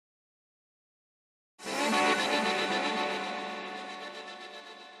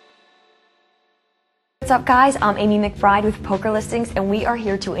What's up, guys? I'm Amy McBride with Poker Listings, and we are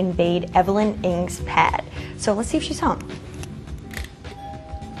here to invade Evelyn Ng's pad. So let's see if she's home.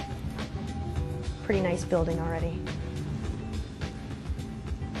 Pretty nice building already.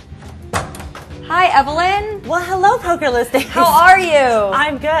 Hi, Evelyn. Well, hello, Poker Listings. How are you?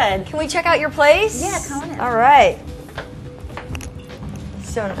 I'm good. Can we check out your place? Yeah, come on in. All right.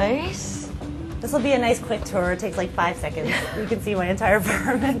 So nice. This will be a nice quick tour. It takes like 5 seconds. You can see my entire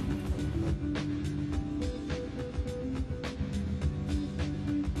apartment.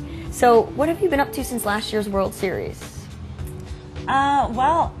 So what have you been up to since last year's World Series?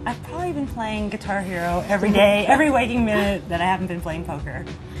 Well, I've probably been playing Guitar Hero every day, every waking minute that I haven't been playing poker.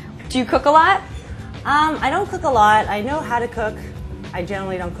 Do you cook a lot? I don't cook a lot. I know how to cook. I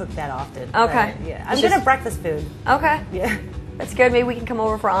generally don't cook that often. Okay. Yeah, I'm good at breakfast food. Okay. Yeah. That's good. Maybe we can come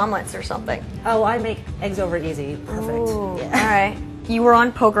over for omelets or something. Oh, I make eggs over easy. Perfect. Ooh, Yeah. All right. You were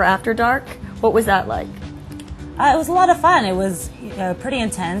on Poker After Dark. What was that like? It was a lot of fun. It was pretty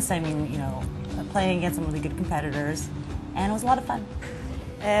intense. I mean, playing against some really good competitors, and it was a lot of fun.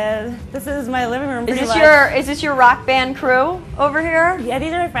 And this is my living room. Is this your rock band crew over here? Yeah,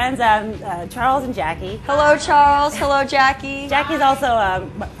 these are my friends, Charles and Jackie. Hello, Charles. Hello, Jackie. Jackie's also a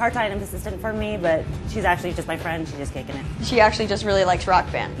part-time assistant for me, but she's actually just my friend. She's just kicking it. She actually just really likes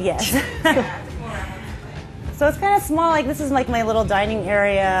rock band. Yes. So it's kind of small. Like, this is like my little dining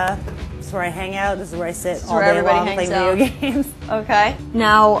area. This is where I hang out. This is where I sit all day long playing video games. Okay.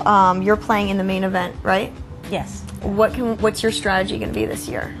 Now you're playing in the main event, right? Yes. What's your strategy going to be this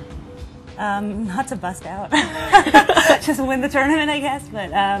year? Not to bust out. Just win the tournament, I guess.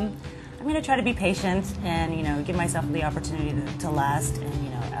 But I'm going to try to be patient and give myself the opportunity to last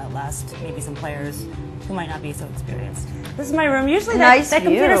and outlast maybe some players who might not be so experienced. This is my room. Usually that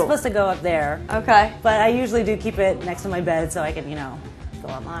computer's supposed to go up there. Okay. But I usually do keep it next to my bed so I can go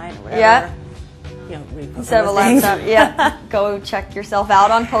online or whatever. Yeah. Read Instead of a laptop. Yeah. Go check yourself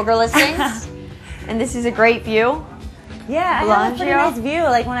out on Poker Listings. And this is a great view. Yeah, I have a pretty nice view.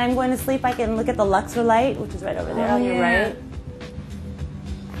 Like when I'm going to sleep, I can look at the Luxor light, which is right over there on your right.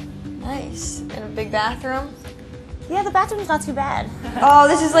 Nice. And a big bathroom. Yeah, the bathroom's not too bad. Oh,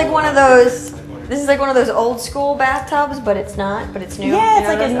 this is like one of those. This is like one of those old school bathtubs, but it's not. But it's new. Yeah, it's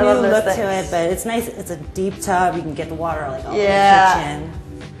like a new look to it, but it's nice. It's a deep tub. You can get the water like all in the kitchen.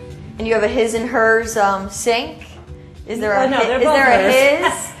 And you have a his and hers sink. Is there a his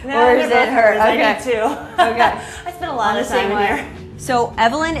No, or is it her? Okay. I need two. Okay. I spent a lot of time in here. So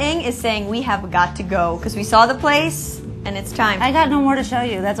Evelyn Ng is saying we have got to go because we saw the place and it's time. I got no more to show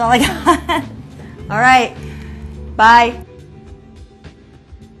you. That's all I got. All right. Bye.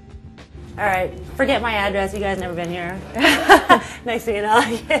 All right. Forget my address. You guys never been here. Nice seeing all of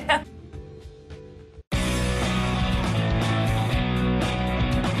you.